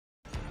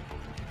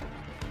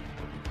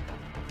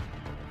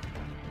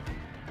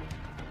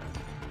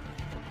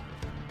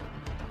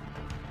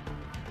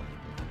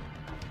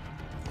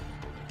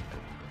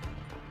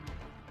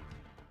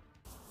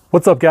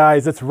What's up,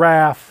 guys? It's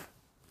Raf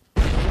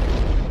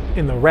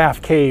in the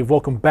RAFCAVE.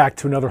 Welcome back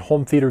to another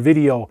home theater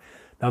video.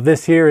 Now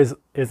this here is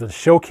a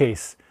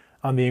showcase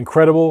on the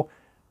incredible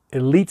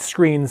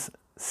EliteScreens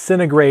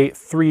CineGrey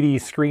 3D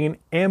screen,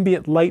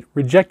 ambient light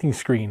rejecting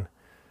screen.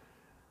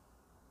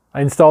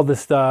 I installed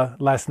this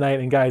last night,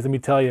 and guys, let me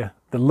tell you,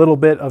 the little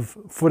bit of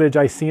footage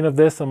I seen of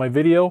this on my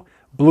video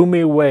blew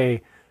me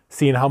away,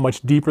 seeing how much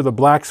deeper the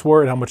blacks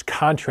were and how much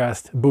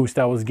contrast boost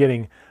I was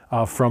getting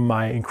from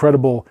my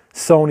incredible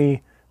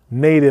Sony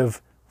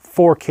native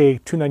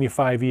 4K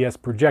 295 ES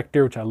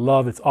projector, which I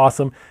love. It's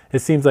awesome. It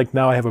seems like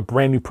now I have a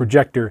brand new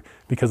projector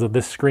because of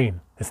this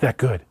screen. It's that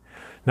good.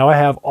 Now I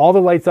have all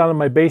the lights on in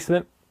my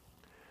basement,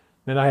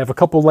 and I have a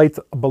couple lights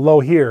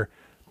below here.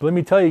 But let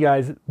me tell you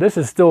guys, this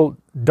is still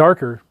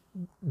darker,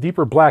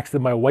 deeper blacks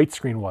than my white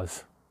screen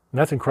was. And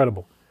that's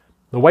incredible.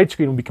 The white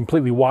screen will be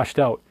completely washed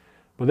out,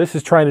 but this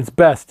is trying its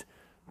best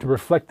to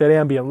reflect that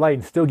ambient light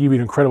and still give you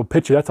an incredible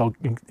picture. That's how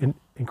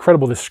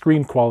incredible the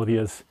screen quality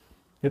is.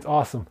 It's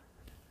awesome.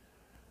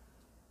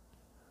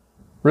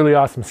 Really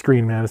awesome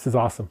screen, man. This is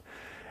awesome.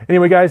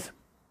 Anyway, guys,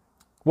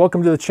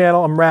 welcome to the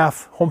channel. I'm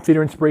Raf, home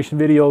theater inspiration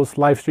videos,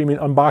 live streaming,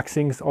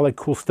 unboxings, all that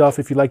cool stuff.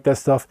 If you like that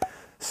stuff,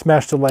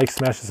 smash the like,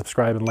 smash the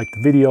subscribe, and like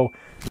the video.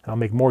 I'll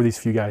make more of these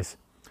for you guys.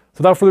 So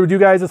without further ado,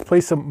 guys, let's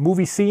play some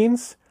movie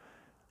scenes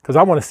because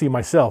I want to see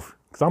myself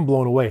because I'm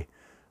blown away.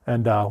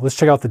 And let's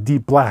check out the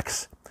deep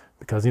blacks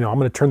because, you know, I'm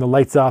going to turn the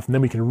lights off and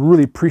then we can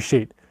really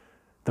appreciate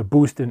the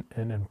boost in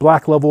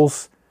black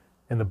levels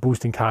and the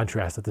boost in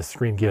contrast that this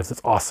screen gives.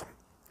 It's awesome.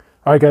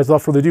 All right, guys,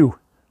 without further ado,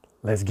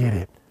 let's get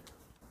it.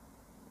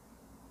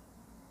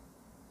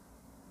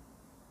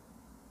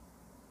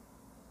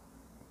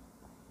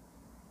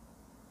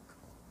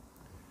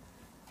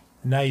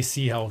 Now you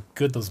see how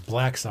good those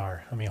blacks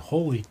are. I mean,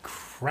 holy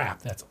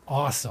crap, that's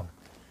awesome.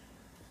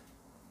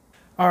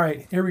 All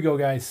right, here we go,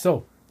 guys.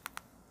 So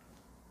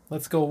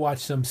let's go watch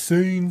some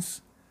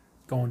scenes.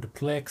 Going to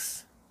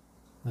Plex.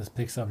 Let's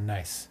pick something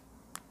nice.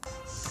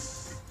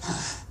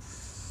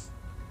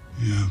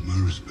 You have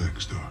my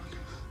respects, Doc.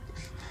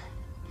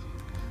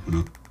 No.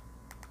 Look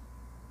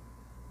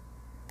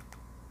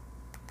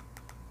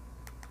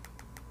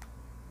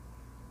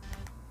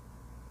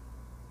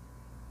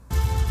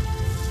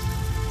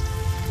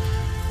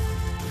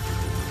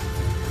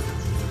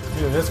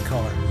at this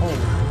color. Holy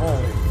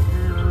moly.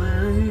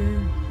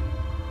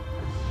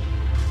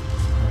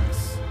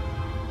 Nice.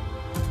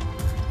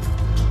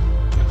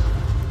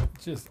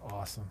 Just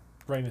awesome.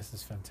 Brightness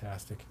is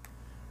fantastic.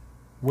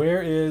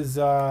 Where is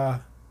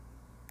Dr.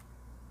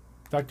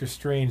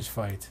 Strange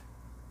fight?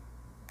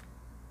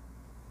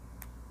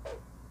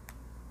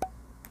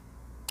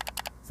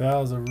 That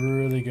was a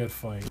really good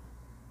fight.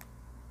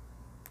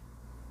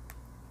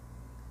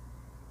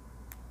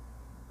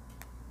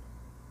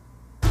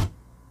 I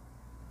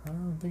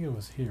don't think it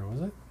was here,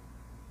 was it?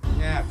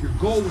 Yeah, if your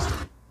goal was... I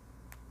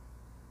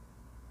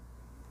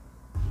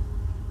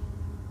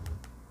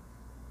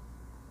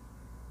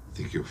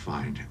think you'll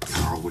find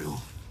our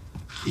will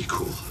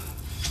equal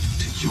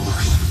to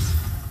yours.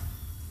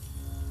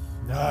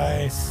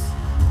 Nice.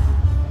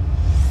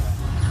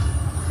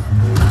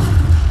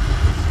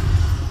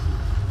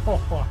 Oh,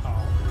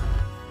 wow.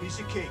 Piece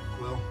of cake,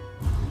 Quill.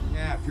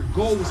 Yeah, if your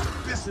goal was to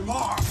piss him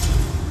off.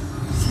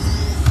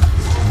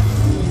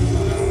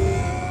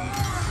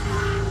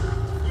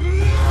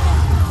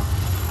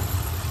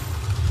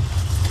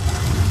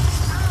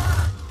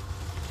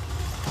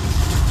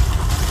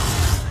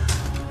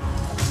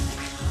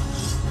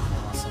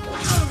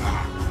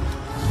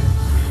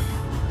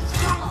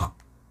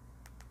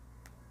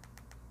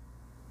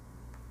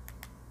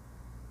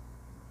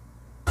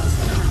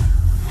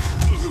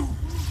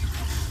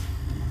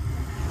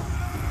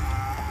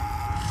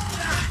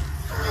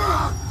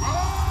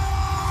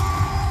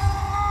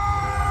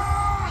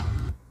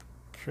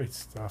 Great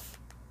stuff.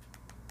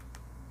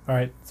 All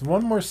right, so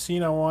one more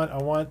scene I want. I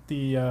want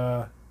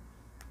the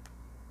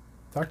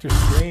Dr.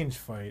 Strange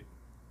fight.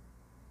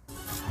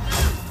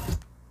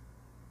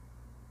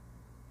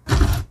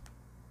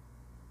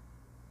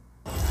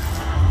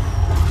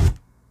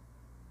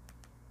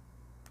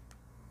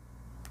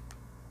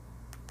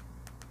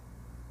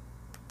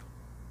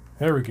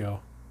 There we go.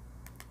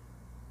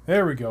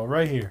 There we go,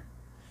 right here.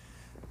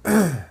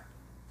 Sorry,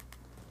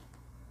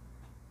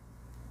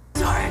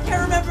 I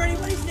can't remember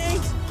anybody's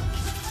names.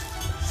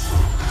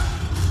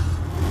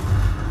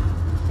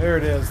 There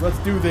it is. Let's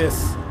do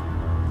this.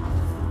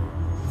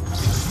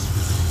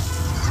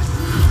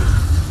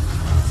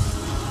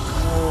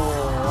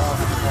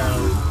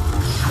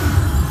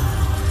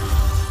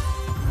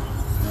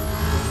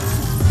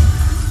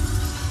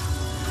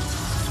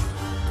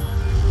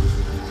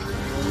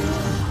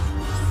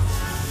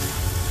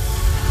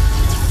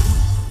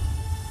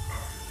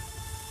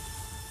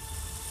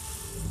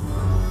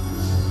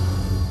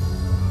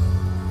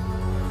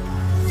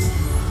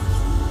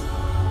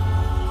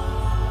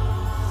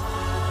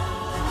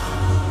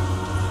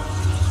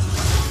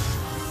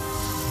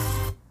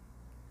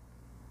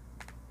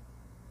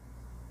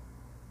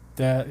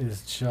 That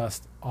is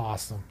just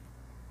awesome.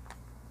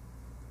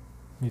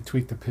 Let me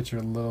tweak the picture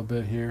a little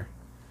bit here.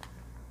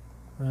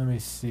 Let me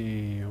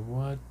see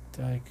what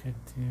I could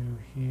do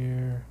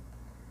here.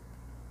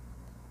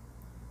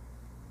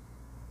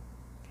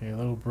 Okay, a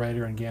little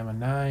brighter in gamma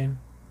 9.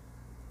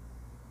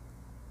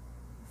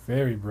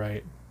 Very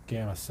bright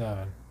gamma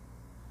 7.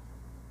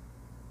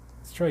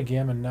 Let's try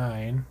gamma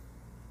 9.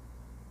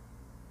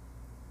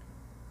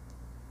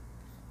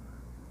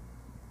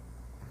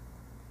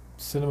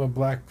 Cinema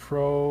Black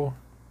Pro.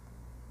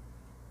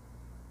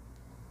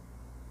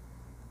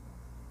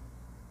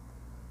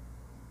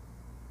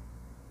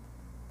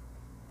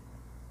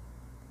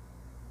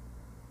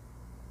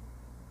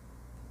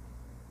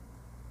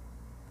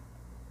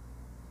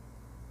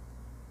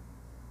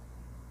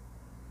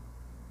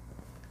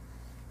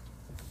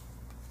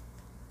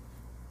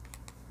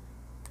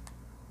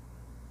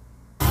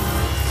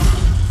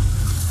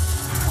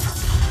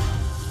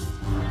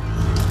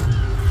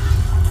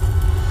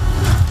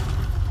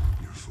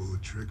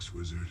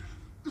 Wizard.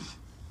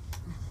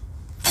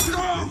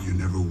 Yet you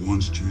never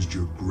once used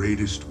your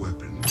greatest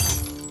weapon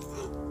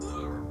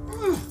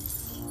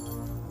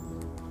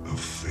of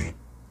fate.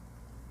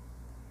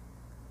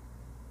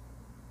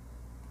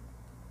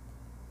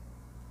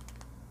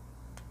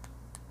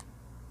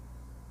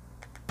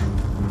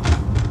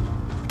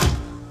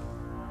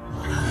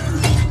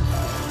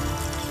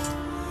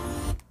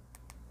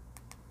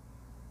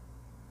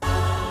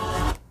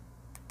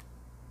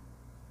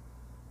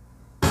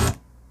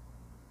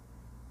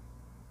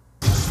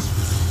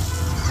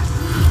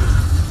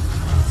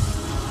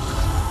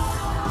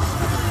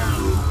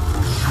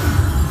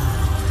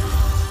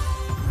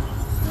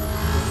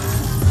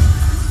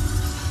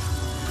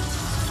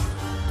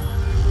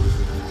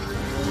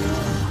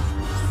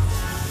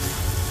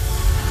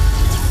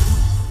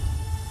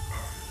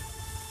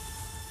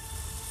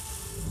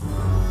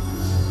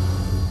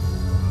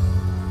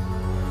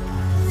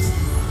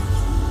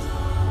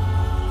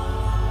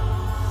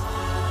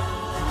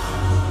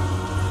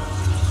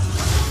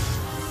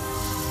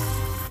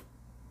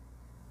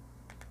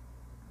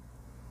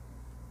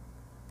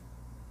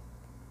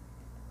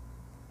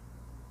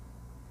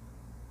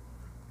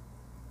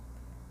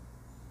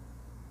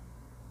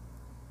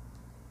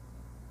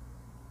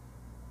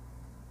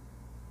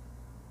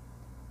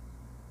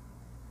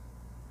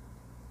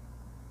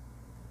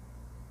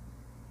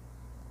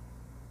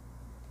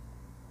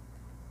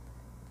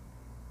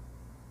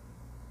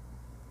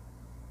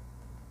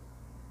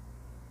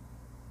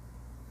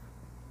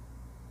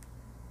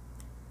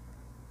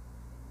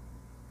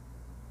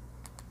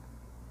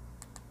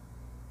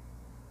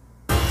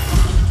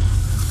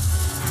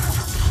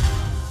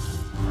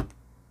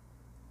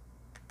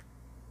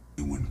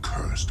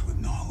 Cursed with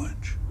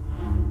knowledge.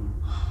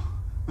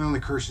 My only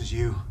curse is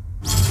you.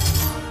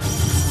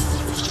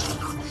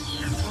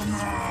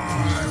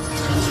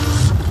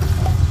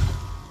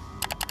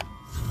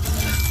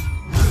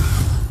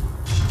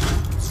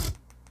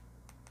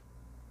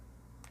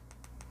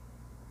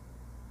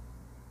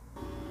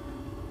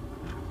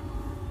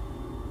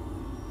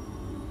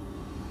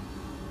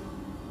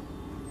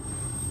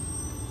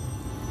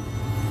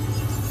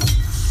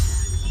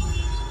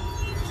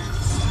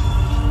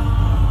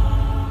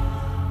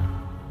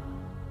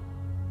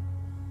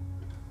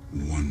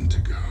 One to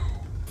go.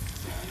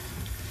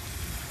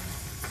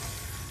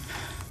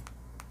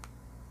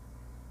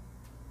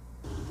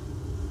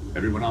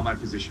 Everyone on my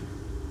position.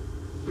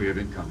 We have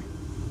incoming.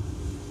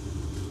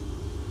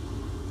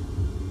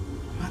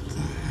 What the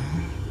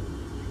hell?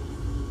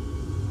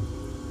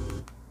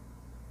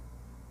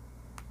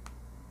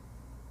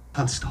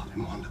 Can't stop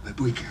him, Wanda, but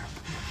we can.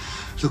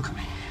 Look at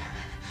me.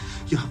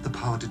 You have the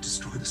power to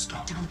destroy the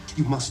storm.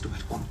 You must do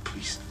it, Wanda,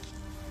 please.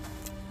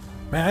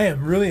 Man, I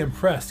am really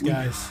impressed,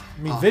 guys.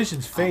 I mean,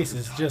 Vision's face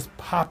is just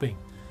popping.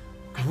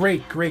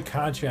 Great, great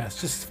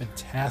contrast. Just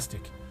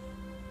fantastic.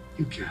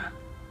 You can.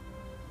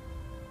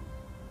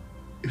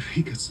 If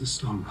he gets the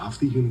stone, half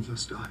the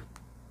universe dies.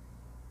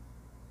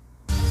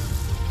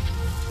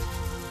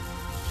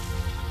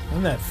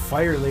 And that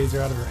fire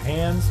laser out of her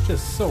hands,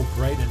 just so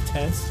bright and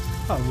intense.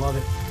 I love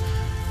it.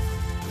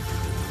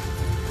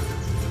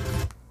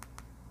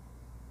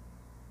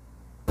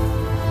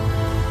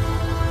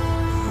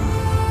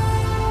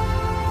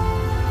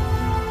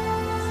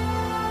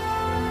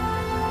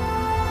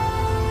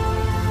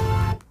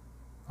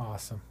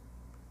 Awesome.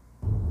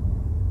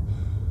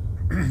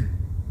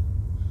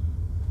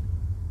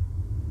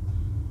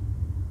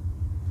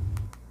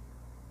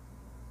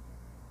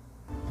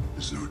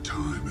 There's no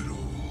time at all.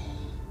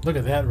 Look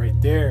at that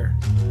right there.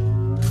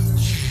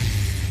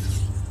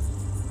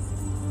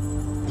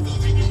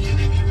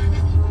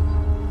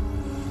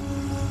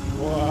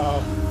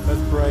 Wow,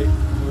 that's bright.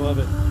 I love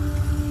it.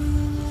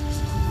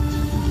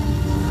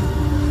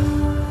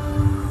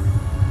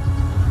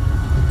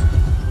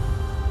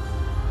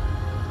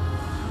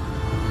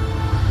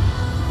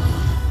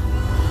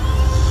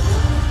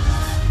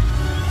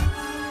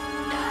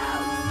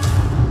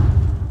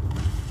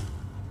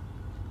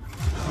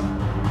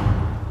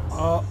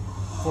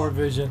 Poor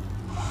Vision.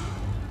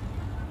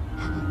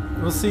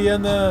 We'll see you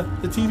on the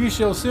TV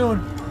show soon.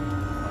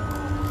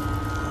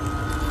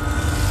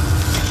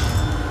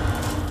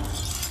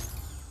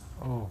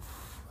 Oh,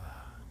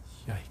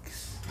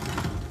 yikes.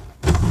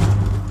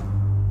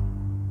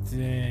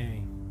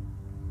 Dang.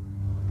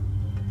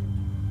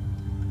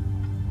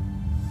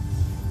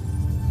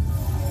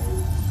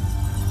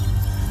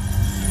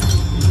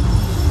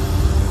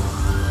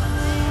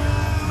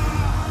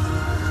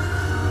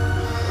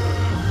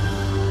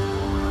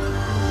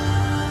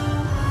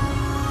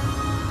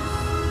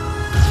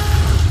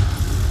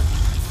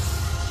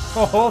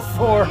 Oh,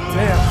 Thor,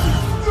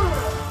 damn.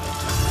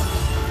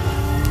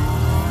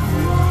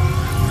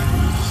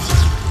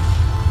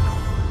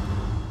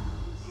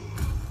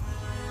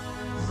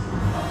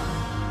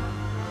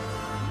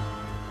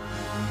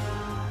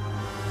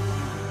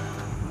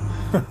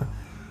 I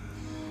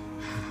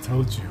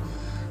told you.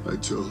 I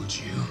told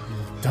you.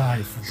 You'll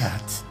die for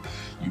that.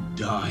 You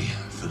die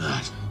for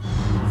that.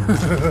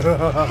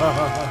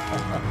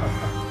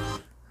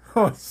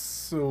 Oh,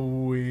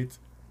 sweet.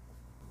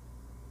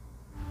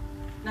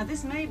 Now,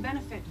 this may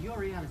benefit your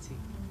reality,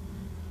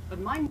 but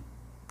mine...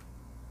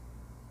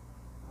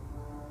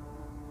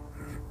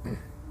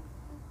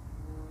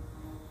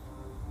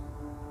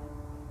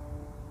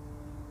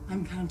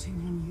 I'm counting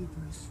on you,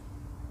 Bruce.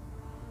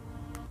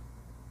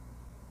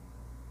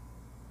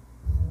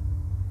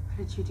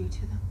 What did you do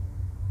to them?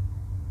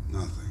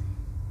 Nothing.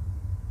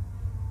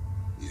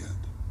 Yet.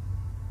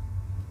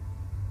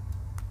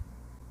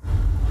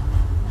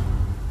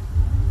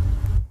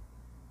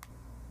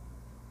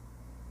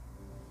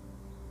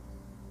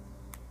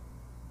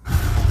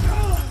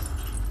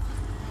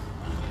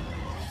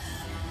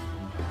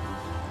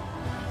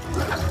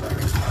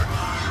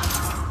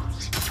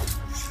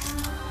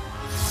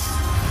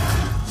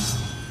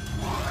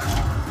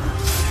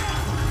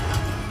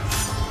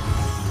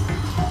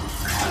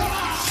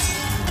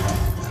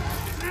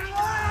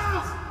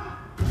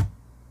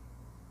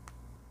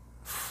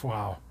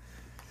 Wow.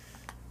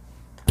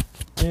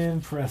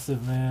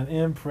 Impressive, man.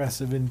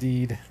 Impressive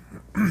indeed.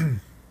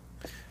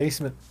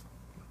 Basement.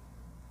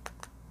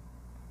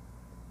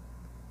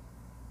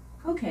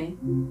 Okay.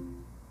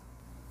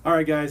 All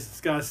right, guys.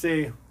 Just gotta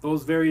say,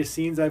 those various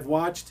scenes I've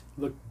watched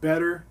look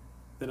better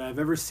than I've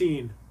ever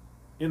seen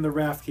in the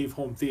RAFCAVE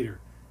home theater.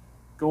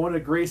 Going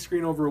a gray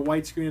screen over a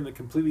white screen in a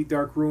completely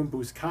dark room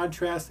boosts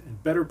contrast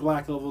and better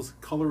black levels.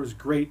 Color is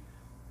great.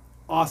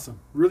 Awesome.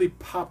 Really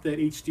popped that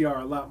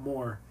HDR a lot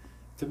more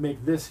to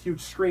make this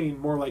huge screen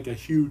more like a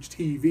huge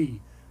TV.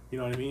 You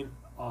know what I mean?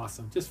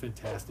 Awesome. Just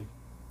fantastic.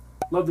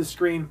 Love this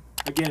screen.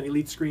 Again,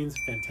 EliteScreens,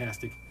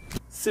 fantastic.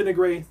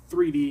 CineGrey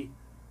 3D.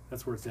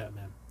 That's where it's at,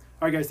 man.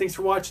 All right, guys. Thanks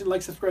for watching.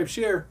 Like, subscribe,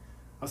 share.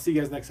 I'll see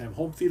you guys next time.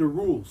 Home theater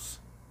rules.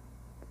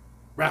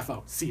 Raph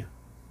out. See ya.